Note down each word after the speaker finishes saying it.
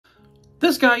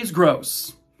This guy is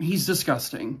gross. He's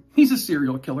disgusting. He's a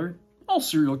serial killer. All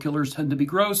serial killers tend to be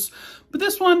gross, but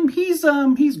this one, he's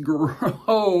gross.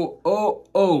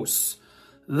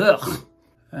 Ugh.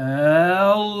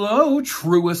 Hello,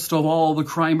 truest of all the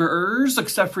crimerers,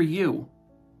 except for you,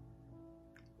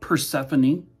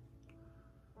 Persephone.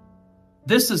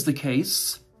 This is the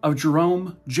case of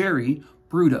Jerome Jerry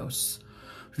Brudos.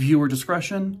 Viewer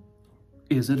discretion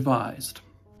is advised.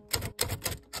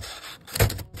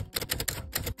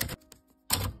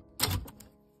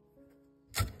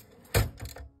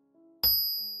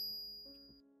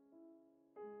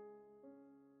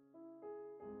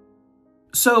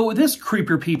 So this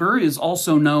creeper peeper is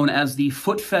also known as the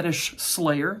foot fetish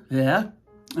slayer,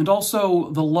 and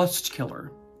also the lust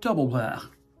killer, double blah.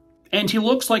 And he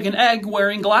looks like an egg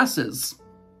wearing glasses.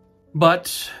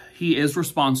 But he is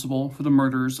responsible for the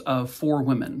murders of 4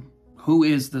 women. Who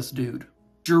is this dude?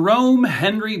 Jerome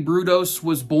Henry Brudos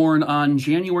was born on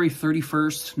January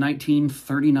 31st,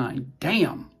 1939.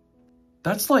 Damn,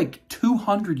 that's like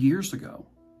 200 years ago.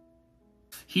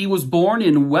 He was born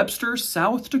in Webster,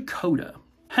 South Dakota.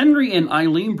 Henry and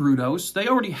Eileen Brudos, they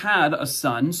already had a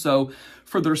son, so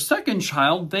for their second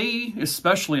child, they,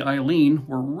 especially Eileen,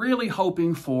 were really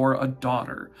hoping for a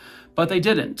daughter. But they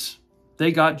didn't.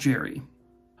 They got Jerry.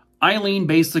 Eileen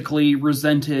basically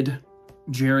resented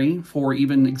Jerry for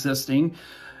even existing.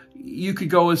 You could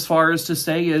go as far as to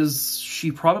say as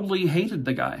she probably hated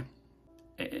the guy.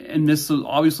 And this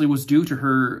obviously was due to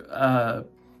her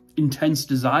intense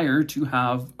desire to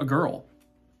have a girl.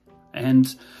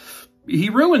 And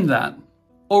he ruined that.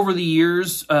 Over the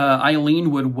years, Eileen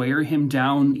would wear him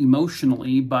down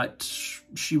emotionally, but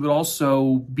she would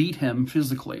also beat him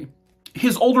physically.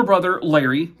 His older brother,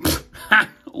 Larry,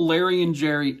 Larry and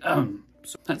Jerry,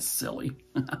 that's silly.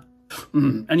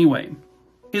 Anyway,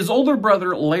 his older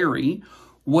brother, Larry,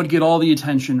 would get all the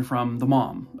attention from the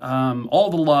mom. All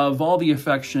the love, all the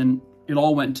affection, it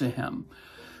all went to him.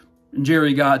 And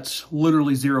Jerry got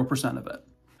literally 0% of it.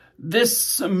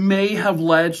 This may have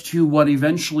led to what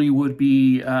eventually would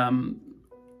be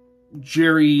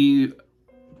Jerry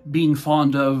being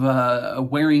fond of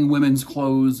wearing women's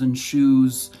clothes and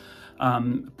shoes,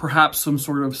 perhaps some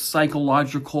sort of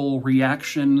psychological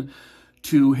reaction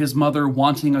to his mother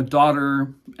wanting a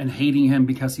daughter and hating him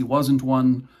because he wasn't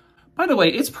one. By the way,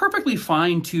 it's perfectly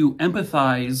fine to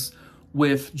empathize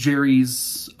with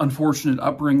Jerry's unfortunate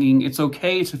upbringing. It's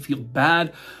okay to feel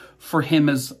bad for him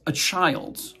as a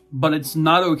child, but it's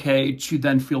not okay to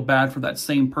then feel bad for that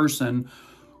same person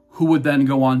who would then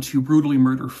go on to brutally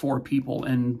murder 4 people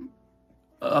and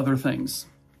other things.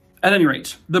 At any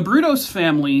rate, the Brudos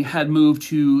family had moved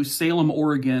to Salem,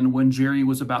 Oregon when Jerry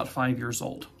was about 5 years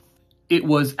old. It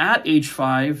was at age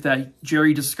 5 that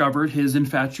Jerry discovered his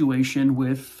infatuation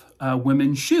with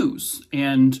women's shoes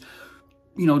and,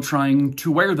 trying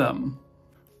to wear them,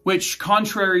 which,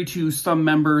 contrary to some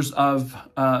members of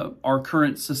our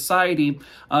current society,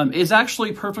 is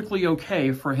actually perfectly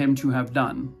okay for him to have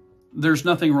done. There's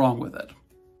nothing wrong with it.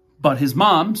 But his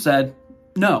mom said,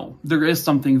 no, there is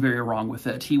something very wrong with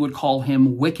it. He would call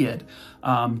him wicked,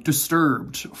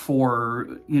 disturbed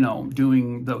for,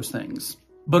 doing those things.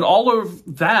 But all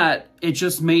of that, it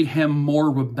just made him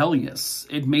more rebellious.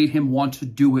 It made him want to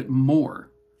do it more.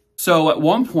 So at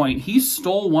one point, he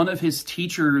stole one of his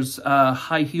teacher's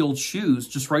high-heeled shoes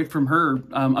just right from her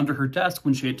under her desk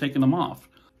when she had taken them off.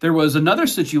 There was another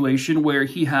situation where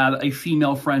he had a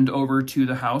female friend over to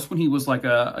the house when he was like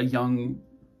a young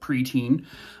preteen.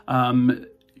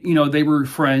 They were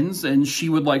friends, and she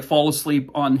would fall asleep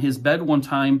on his bed one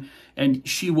time, and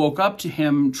she woke up to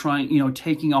him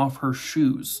taking off her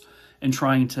shoes and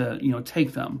trying to,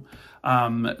 take them.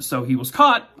 So he was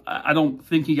caught. I don't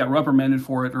think he got reprimanded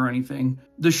for it or anything.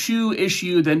 The shoe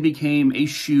issue then became a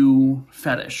shoe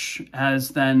fetish, as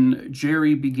then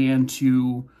Jerry began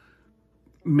to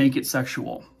make it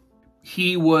sexual.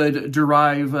 He would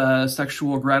derive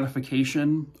sexual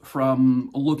gratification from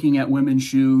looking at women's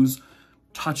shoes,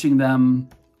 touching them.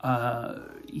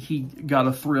 He got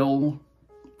a thrill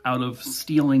out of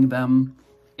stealing them.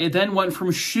 It then went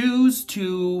from shoes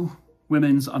to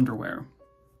women's underwear.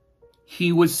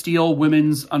 He would steal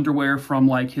women's underwear from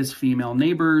his female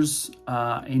neighbors,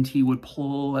 and he would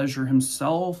pleasure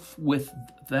himself with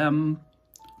them.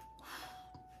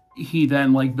 He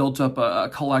then built up a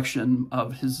collection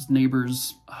of his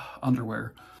neighbors'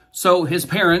 underwear. So his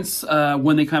parents,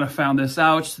 when they kind of found this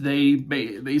out,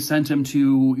 they sent him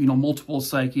to multiple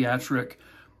psychiatric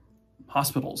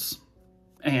hospitals,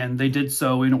 and they did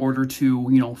so in order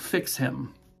to fix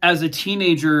him. As a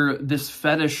teenager, this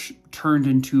fetish turned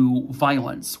into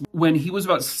violence. When he was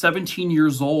about 17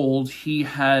 years old, he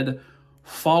had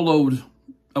followed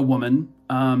a woman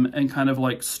and kind of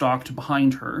like stalked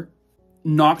behind her,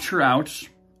 knocked her out,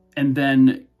 and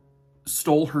then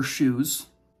stole her shoes.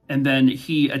 And then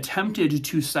he attempted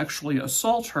to sexually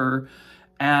assault her,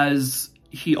 as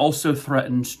he also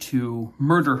threatened to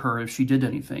murder her if she did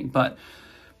anything. But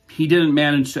he didn't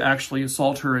manage to actually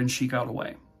assault her, and she got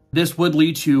away. This would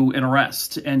lead to an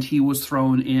arrest, and he was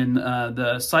thrown in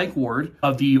the psych ward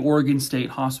of the Oregon State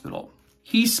Hospital.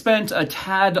 He spent a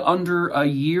tad under a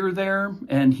year there,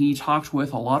 and he talked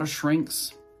with a lot of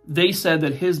shrinks. They said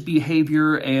that his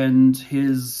behavior and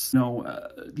his,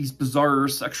 these bizarre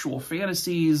sexual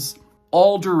fantasies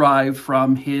all derived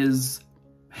from his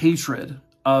hatred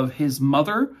of his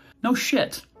mother. No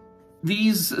shit.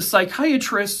 These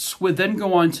psychiatrists would then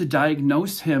go on to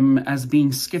diagnose him as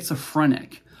being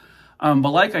schizophrenic.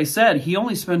 But like I said, he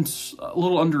only spent a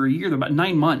little under a year, about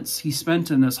 9 months he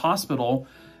spent in this hospital,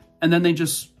 and then they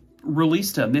just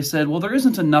released him. They said, well, there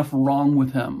isn't enough wrong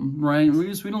with him, right?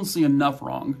 We don't see enough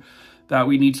wrong that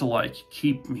we need to, like,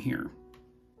 keep him here.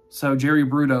 So Jerry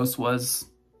Brudos was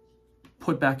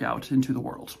put back out into the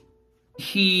world.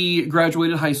 He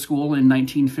graduated high school in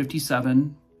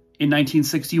 1957. In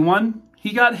 1961,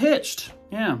 he got hitched,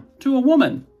 to a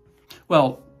woman.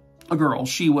 Well, a girl.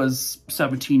 She was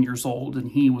 17 years old,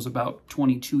 and he was about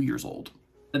 22 years old.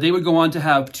 They would go on to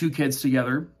have 2 kids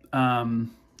together.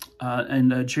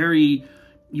 Jerry,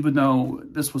 even though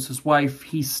this was his wife,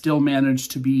 he still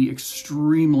managed to be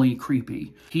extremely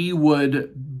creepy. He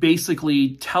would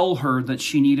basically tell her that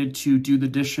she needed to do the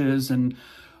dishes and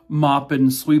mop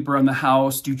and sweep around the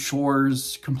house, do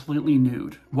chores completely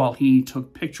nude, while he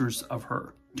took pictures of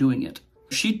her doing it.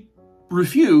 She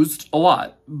refused a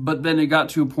lot, but then it got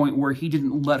to a point where he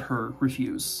didn't let her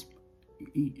refuse,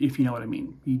 if you know what I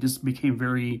mean. He just became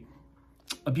very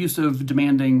abusive,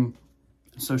 demanding,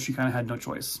 so she kind of had no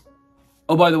choice.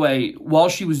 Oh, by the way, while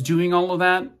she was doing all of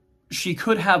that, she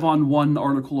could have on one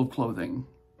article of clothing.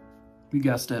 You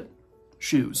guessed it.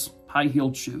 Shoes.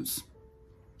 High-heeled shoes.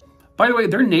 By the way,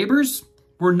 their neighbors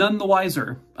were none the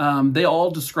wiser. They all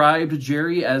described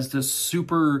Jerry as this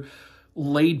super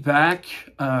laid-back,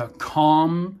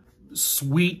 calm,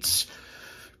 sweet,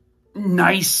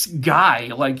 nice guy.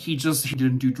 Like, he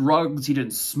didn't do drugs, he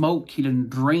didn't smoke, he didn't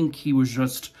drink.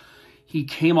 He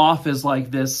came off as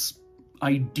like this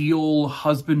ideal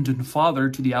husband and father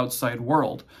to the outside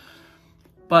world.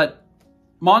 But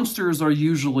monsters are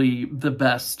usually the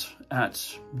best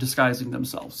at disguising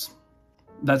themselves.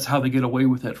 That's how they get away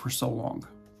with it for so long.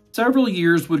 Several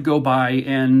years would go by,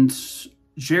 and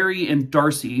Jerry and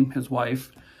Darcy, his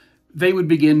wife, they would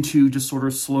begin to just sort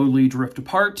of slowly drift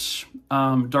apart.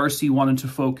 Darcy wanted to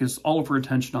focus all of her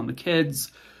attention on the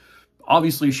kids.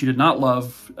 Obviously, she did not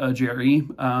love Jerry.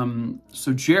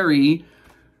 So Jerry,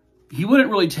 he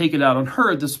wouldn't really take it out on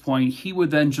her at this point. He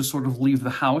would then just sort of leave the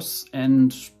house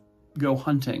and go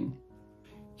hunting.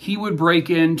 He would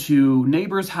break into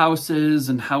neighbors' houses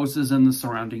and houses in the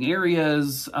surrounding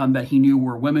areas that he knew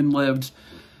where women lived.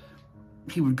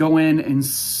 He would go in and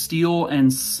steal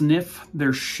and sniff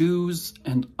their shoes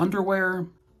and underwear,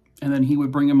 and then he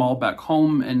would bring them all back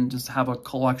home and just have a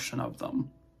collection of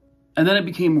them. And then it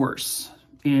became worse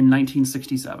in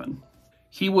 1967.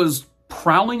 He was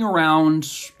prowling around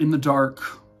in the dark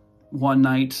one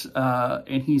night,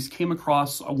 and he came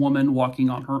across a woman walking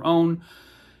on her own,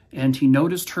 and he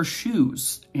noticed her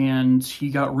shoes, and he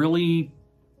got really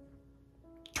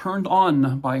turned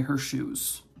on by her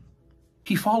shoes.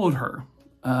 He followed her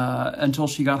until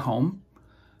she got home,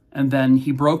 and then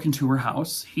he broke into her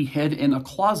house. He hid in a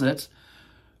closet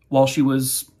while she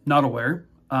was not aware,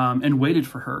 and waited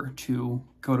for her to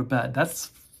go to bed.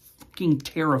 That's fucking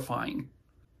terrifying.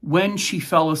 When she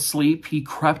fell asleep, he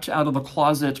crept out of the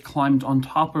closet, climbed on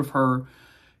top of her,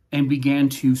 and began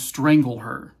to strangle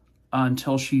her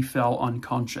until she fell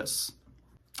unconscious.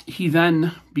 He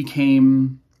then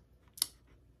became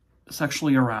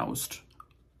sexually aroused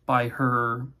by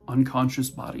her unconscious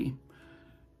body.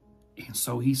 And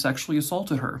so he sexually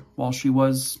assaulted her while she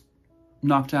was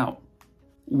knocked out.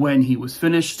 When he was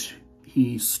finished,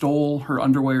 he stole her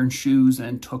underwear and shoes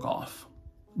and took off.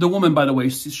 The woman, by the way,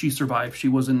 she survived. She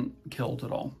wasn't killed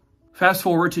at all. Fast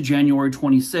forward to January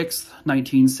 26th,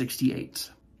 1968.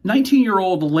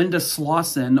 19-year-old Linda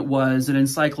Slauson was an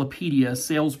encyclopedia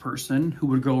salesperson who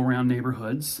would go around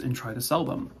neighborhoods and try to sell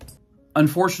them.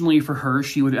 Unfortunately for her,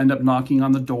 she would end up knocking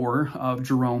on the door of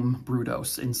Jerome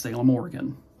Brudos in Salem,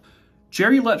 Oregon.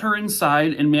 Jerry let her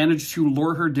inside and managed to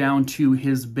lure her down to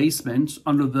his basement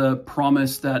under the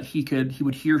promise that he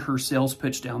would hear her sales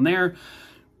pitch down there,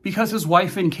 because his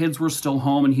wife and kids were still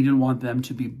home and he didn't want them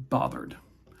to be bothered.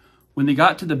 When they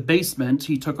got to the basement,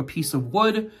 he took a piece of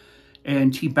wood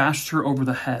and he bashed her over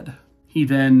the head. He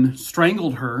then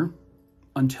strangled her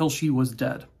until she was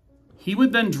dead. He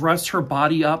would then dress her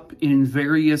body up in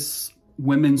various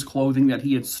women's clothing that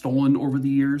he had stolen over the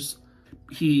years.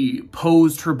 He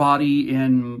posed her body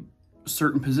in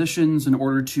certain positions in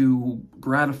order to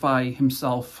gratify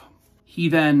himself. He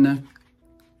then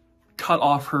cut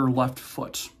off her left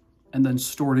foot and then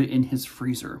stored it in his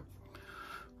freezer.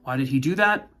 Why did he do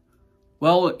that?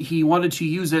 Well, he wanted to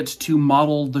use it to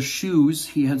model the shoes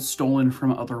he had stolen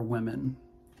from other women.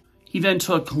 He then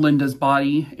took Linda's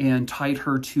body and tied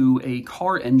her to a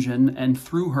car engine and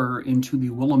threw her into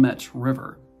the Willamette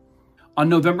River. On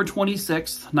November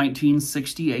 26,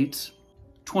 1968,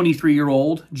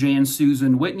 23-year-old Jan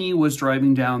Susan Whitney was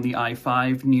driving down the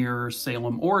I-5 near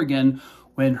Salem, Oregon,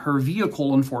 when her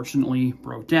vehicle unfortunately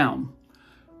broke down.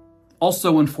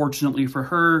 Also, unfortunately for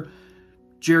her,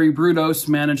 Jerry Brudos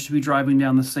managed to be driving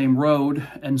down the same road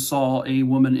and saw a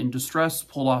woman in distress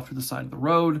pull off to the side of the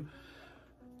road.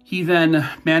 He then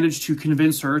managed to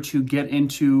convince her to get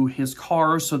into his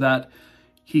car so that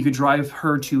he could drive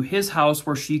her to his house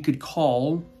where she could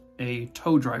call a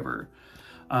tow driver.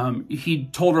 He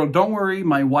told her, "Don't worry,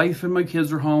 my wife and my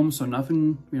kids are home, so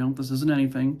nothing, this isn't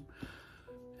anything."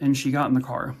 And she got in the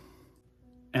car.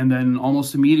 And then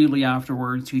almost immediately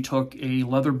afterwards, he took a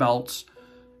leather belt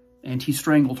and he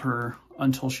strangled her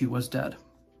until she was dead.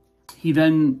 He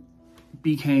then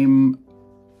became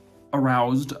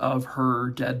aroused of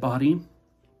her dead body,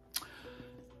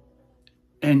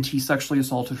 and he sexually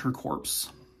assaulted her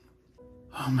corpse.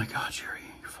 Oh my God, Jerry,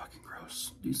 you're fucking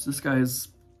gross. This guy's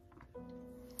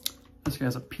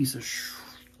a piece of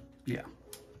yeah.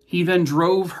 He then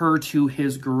drove her to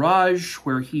his garage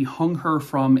where he hung her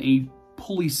from a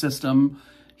pulley system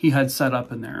he had set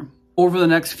up in there. Over the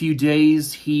next few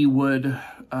days, he would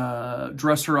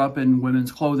dress her up in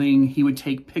women's clothing. He would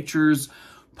take pictures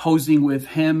posing with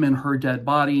him and her dead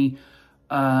body.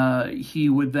 He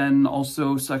would then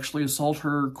also sexually assault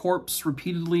her corpse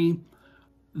repeatedly.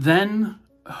 Then,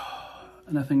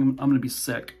 and I think I'm going to be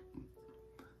sick.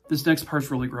 This next part's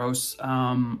really gross.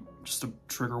 Just a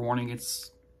trigger warning.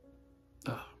 It's...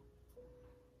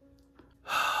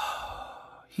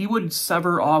 He would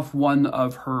sever off one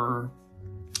of her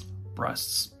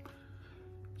breasts.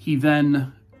 He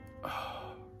then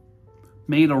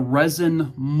made a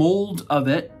resin mold of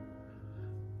it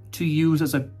to use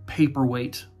as a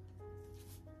paperweight.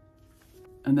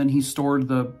 And then he stored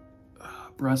the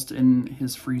breast in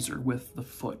his freezer with the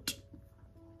foot.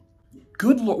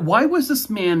 Good Lord, why was this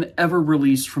man ever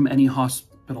released from any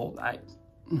hospital?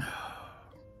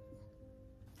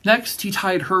 Next, he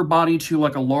tied her body to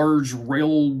like a large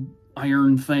rail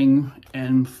iron thing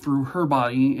and threw her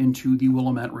body into the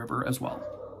Willamette River as well.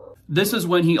 This is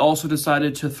when he also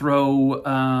decided to throw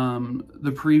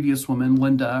the previous woman,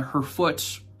 Linda, her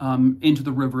foot into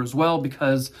the river as well,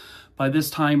 because by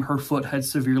this time her foot had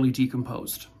severely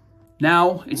decomposed.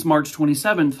 Now it's March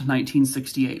 27th,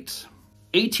 1968.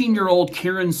 18-year-old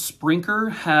Karen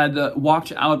Sprinker had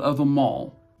walked out of a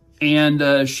mall,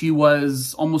 and she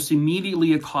was almost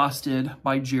immediately accosted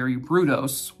by Jerry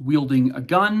Brudos, wielding a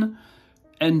gun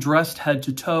and dressed head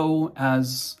to toe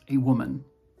as a woman.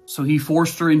 So he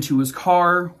forced her into his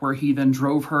car, where he then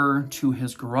drove her to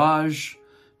his garage.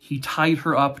 He tied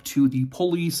her up to the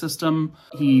pulley system.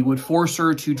 He would force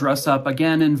her to dress up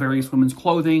again in various women's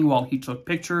clothing while he took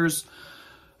pictures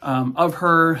of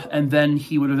her, and then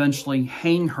he would eventually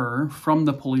hang her from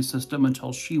the pulley system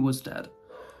until she was dead.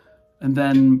 And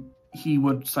then he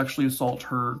would sexually assault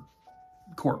her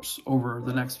corpse over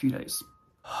the next few days.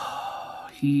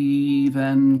 He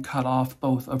then cut off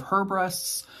both of her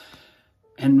breasts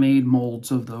and made molds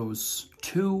of those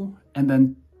too, and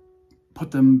then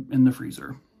put them in the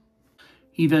freezer.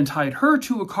 He then tied her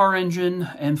to a car engine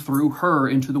and threw her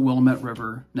into the Willamette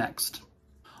River next.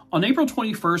 On April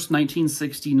 21st,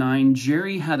 1969,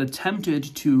 Jerry had attempted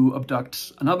to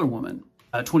abduct another woman,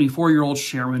 24-year-old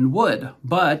Sharon Wood,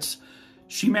 but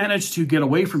she managed to get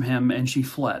away from him and she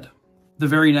fled. The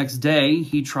very next day,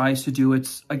 he tries to do it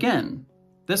again,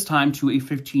 this time to a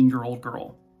 15-year-old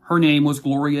girl. Her name was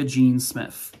Gloria Jean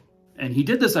Smith. And he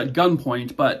did this at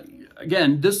gunpoint, but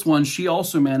again, this one, she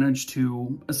also managed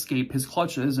to escape his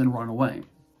clutches and run away.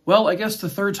 Well, I guess the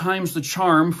third time's the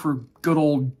charm for good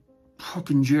old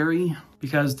fucking Jerry,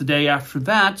 because the day after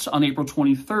that, on April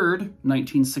 23rd,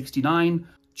 1969,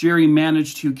 Jerry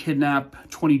managed to kidnap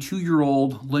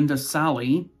 22-year-old Linda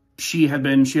Sally. She had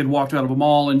walked out of a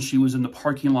mall and she was in the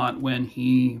parking lot when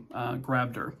he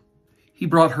grabbed her. He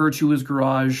brought her to his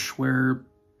garage where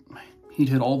he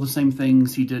did all the same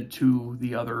things he did to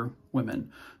the other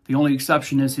women. The only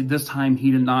exception is this time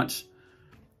he did not,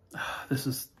 this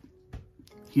is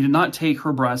He did not take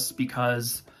her breasts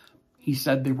because he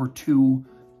said they were too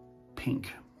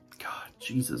pink. God,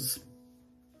 Jesus.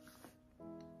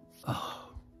 Ugh.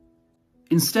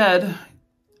 Instead,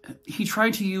 he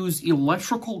tried to use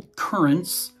electrical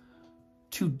currents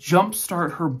to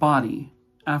jumpstart her body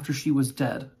after she was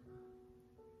dead.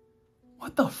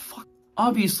 What the fuck?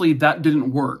 Obviously, that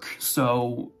didn't work,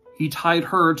 so he tied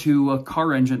her to a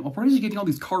car engine. Well, where is he getting all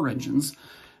these car engines?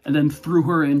 And then threw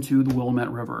her into the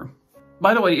Willamette River.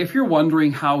 By the way, if you're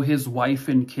wondering how his wife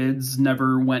and kids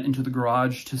never went into the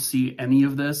garage to see any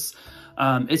of this,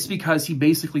 it's because he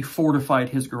basically fortified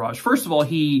his garage. First of all,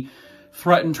 he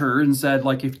threatened her and said,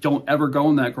 like, if don't ever go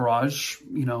in that garage,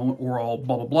 you know, or I'll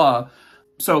blah, blah, blah.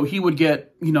 So he would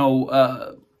get, you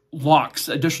know, locks,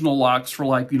 additional locks for,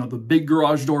 like, you know, the big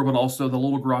garage door, but also the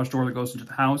little garage door that goes into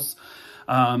the house.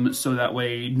 So that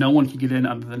way no one can get in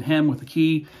other than him with a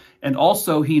key. And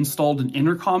also he installed an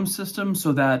intercom system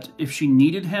so that if she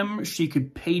needed him, she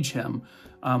could page him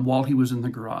while he was in the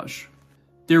garage.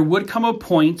 There would come a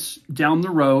point down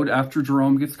the road after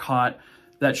Jerome gets caught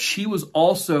that she was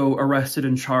also arrested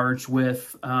and charged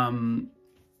with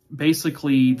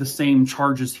basically the same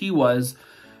charges he was,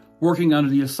 working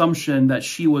under the assumption that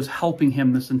she was helping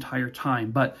him this entire time.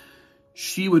 But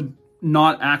she would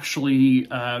not actually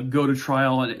go to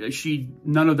trial, and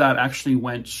none of that actually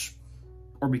went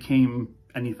or became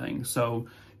anything. So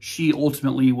she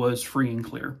ultimately was free and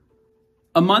clear.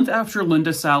 A month after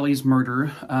Linda Sally's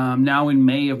murder, now in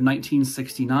May of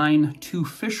 1969, two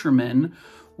fishermen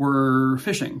were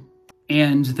fishing,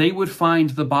 and they would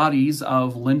find the bodies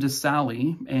of Linda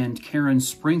Sally and Karen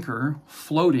Sprinker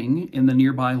floating in the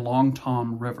nearby Long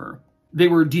Tom River. They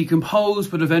were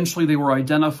decomposed, but eventually they were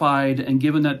identified, and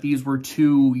given that these were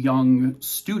two young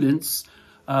students,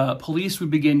 police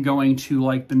would begin going to,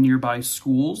 like, the nearby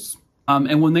schools.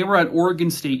 And when they were at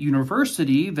Oregon State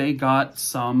University, they got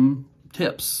some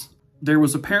tips. There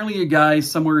was apparently a guy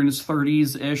somewhere in his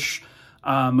 30s-ish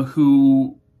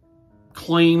who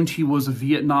claimed he was a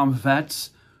Vietnam vet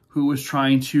who was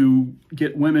trying to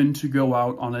get women to go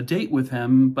out on a date with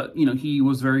him, but, you know, he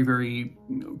was very, very,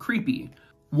 you know, creepy.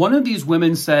 One of these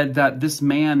women said that this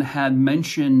man had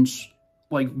mentioned,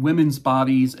 like, women's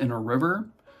bodies in a river,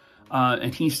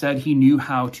 and he said he knew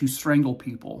how to strangle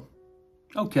people.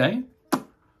 Okay.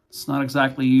 It's not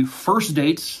exactly first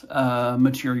date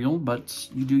material, but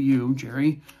you do you,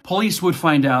 Jerry. Police would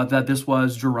find out that this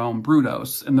was Jerome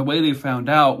Brudos, and the way they found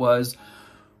out was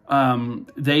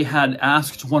they had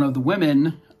asked one of the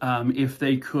women if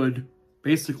they could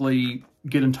basically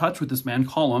get in touch with this man,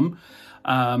 call him,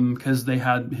 because they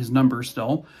had his number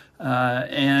still,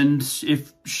 and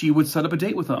if she would set up a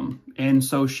date with him. And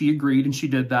so she agreed, and she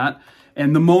did that.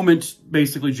 And the moment,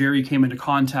 basically, Jerry came into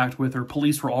contact with her,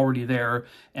 police were already there,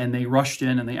 and they rushed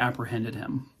in and they apprehended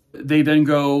him. They then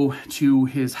go to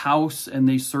his house, and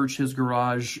they search his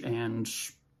garage, and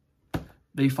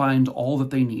they find all that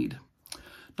they need.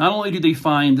 Not only do they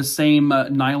find the same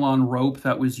nylon rope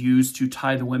that was used to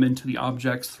tie the women to the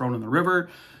objects thrown in the river.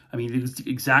 I mean, it was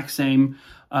the exact same.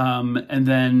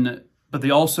 But they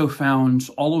also found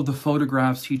all of the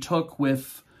photographs he took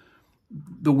with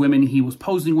the women he was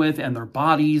posing with and their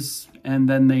bodies, and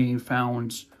then they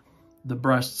found the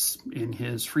breasts in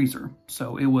his freezer.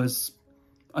 So it was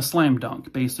a slam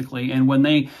dunk, basically. And when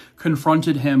they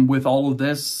confronted him with all of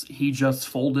this, he just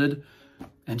folded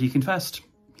and he confessed.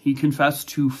 He confessed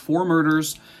to 4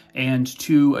 murders and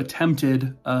 2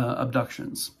 attempted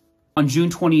abductions. On June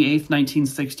 28th,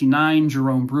 1969,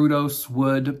 Jerome Brudos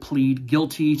would plead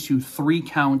guilty to 3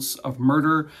 counts of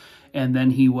murder, and then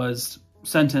he was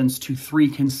sentenced to 3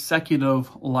 consecutive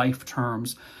life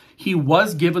terms. He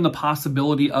was given the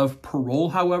possibility of parole,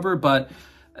 however, but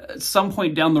at some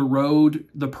point down the road,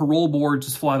 the parole board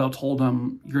just flat out told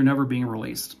him, you're never being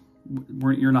released.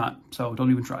 You're not, so don't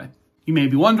even try. You may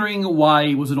be wondering,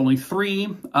 why was it only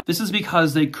 3? This is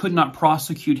because they could not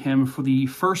prosecute him for the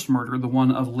first murder, the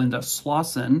one of Linda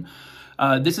Slauson.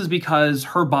 This is because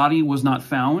her body was not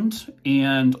found,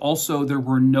 and also there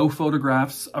were no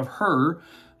photographs of her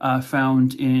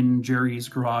found in Jerry's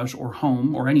garage or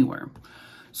home or anywhere.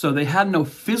 So they had no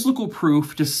physical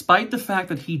proof, despite the fact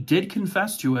that he did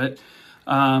confess to it,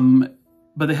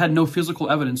 but they had no physical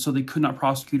evidence, so they could not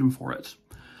prosecute him for it.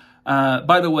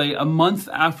 By the way, a month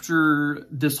after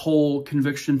this whole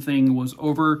conviction thing was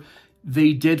over,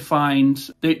 they did find,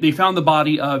 they found the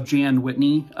body of Jan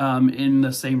Whitney in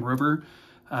the same river.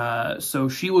 So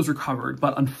she was recovered,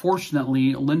 but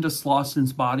unfortunately, Linda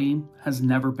Slauson's body has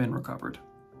never been recovered.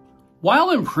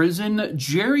 While in prison,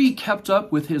 Jerry kept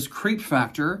up with his creep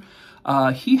factor.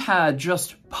 He had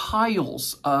just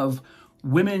piles of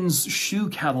women's shoe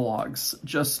catalogs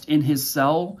just in his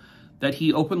cell that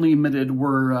he openly admitted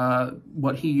were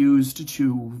what he used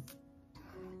to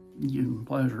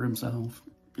pleasure himself.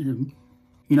 You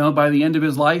know, by the end of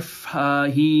his life,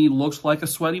 he looks like a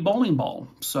sweaty bowling ball.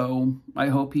 So I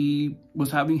hope he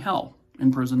was having hell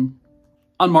in prison.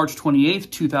 On March 28th,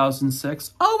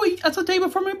 2006. Oh wait, that's the day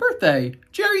before my birthday.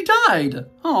 Jerry died.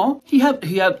 Oh, he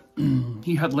had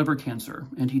liver cancer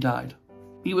and he died.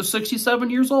 He was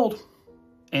 67 years old.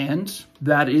 And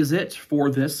that is it for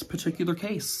this particular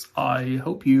case. I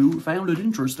hope you found it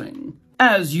interesting.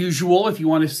 As usual, if you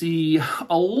want to see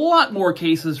a lot more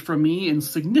cases from me in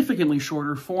significantly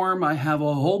shorter form, I have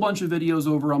a whole bunch of videos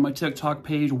over on my TikTok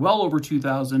page, well over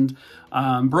 2,000,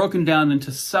 broken down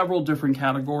into several different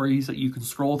categories that you can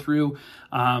scroll through.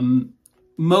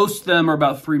 Most of them are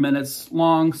about 3 minutes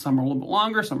long. Some are a little bit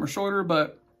longer, some are shorter,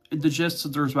 but the gist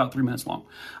is there's about 3 minutes long.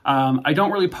 I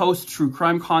don't really post true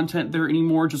crime content there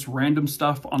anymore, just random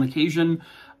stuff on occasion.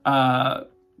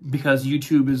 Because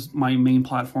YouTube is my main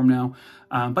platform now.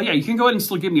 But yeah, you can go ahead and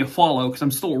still give me a follow because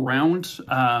I'm still around.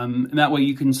 And that way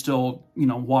you can still,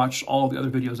 watch all of the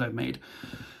other videos I've made.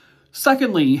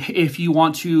 Secondly, if you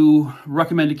want to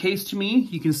recommend a case to me,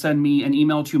 you can send me an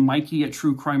email to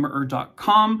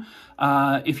mikey@truecrimerer.com.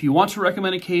 If you want to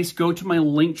recommend a case, go to my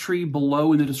link tree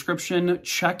below in the description.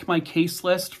 Check my case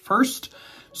list first.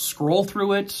 Scroll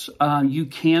through it. You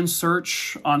can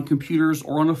search on computers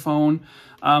or on a phone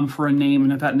for a name,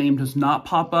 and if that name does not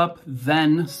pop up,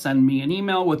 then send me an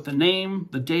email with the name,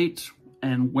 the date,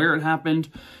 and where it happened,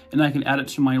 and I can add it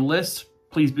to my list.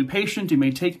 Please be patient. It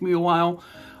may take me a while.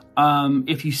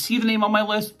 If you see the name on my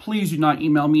list, please do not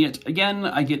email me it. Again,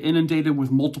 I get inundated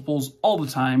with multiples all the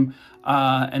time,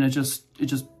 and it just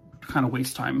kind of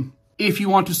wastes time. If you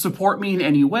want to support me in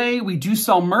any way, we do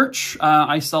sell merch.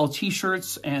 I sell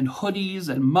t-shirts and hoodies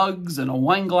and mugs and a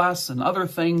wine glass and other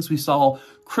things. We sell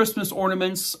Christmas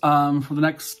ornaments for the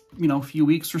next, few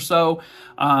weeks or so.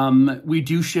 We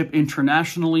do ship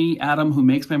internationally. Adam, who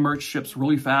makes my merch, ships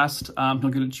really fast. He'll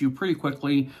get it to you pretty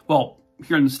quickly. Well,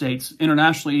 here in the States.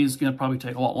 Internationally is going to probably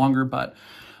take a lot longer, but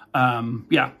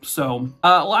yeah. So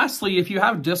lastly, if you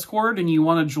have Discord and you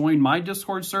want to join my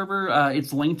Discord server,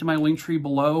 it's linked in my link tree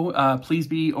below. Please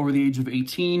be over the age of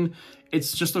 18.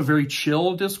 It's just a very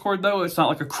chill Discord, though. It's not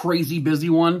like a crazy busy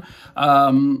one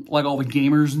like all the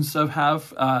gamers and stuff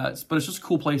have. But it's just a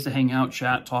cool place to hang out,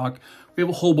 chat, talk. We have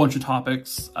a whole bunch of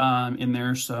topics in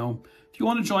there. So if you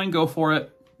want to join, go for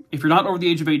it. If you're not over the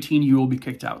age of 18, you will be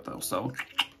kicked out, though. So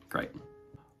great.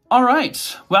 All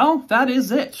right, well, that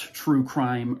is it, True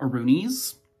Crime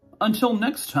Aroonies. Until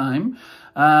next time,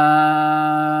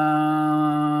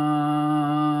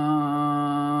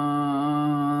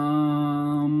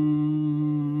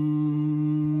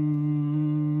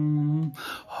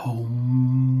 home.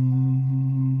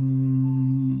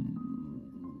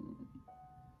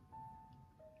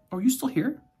 Are you still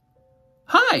here?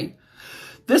 Hi,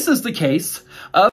 this is the case of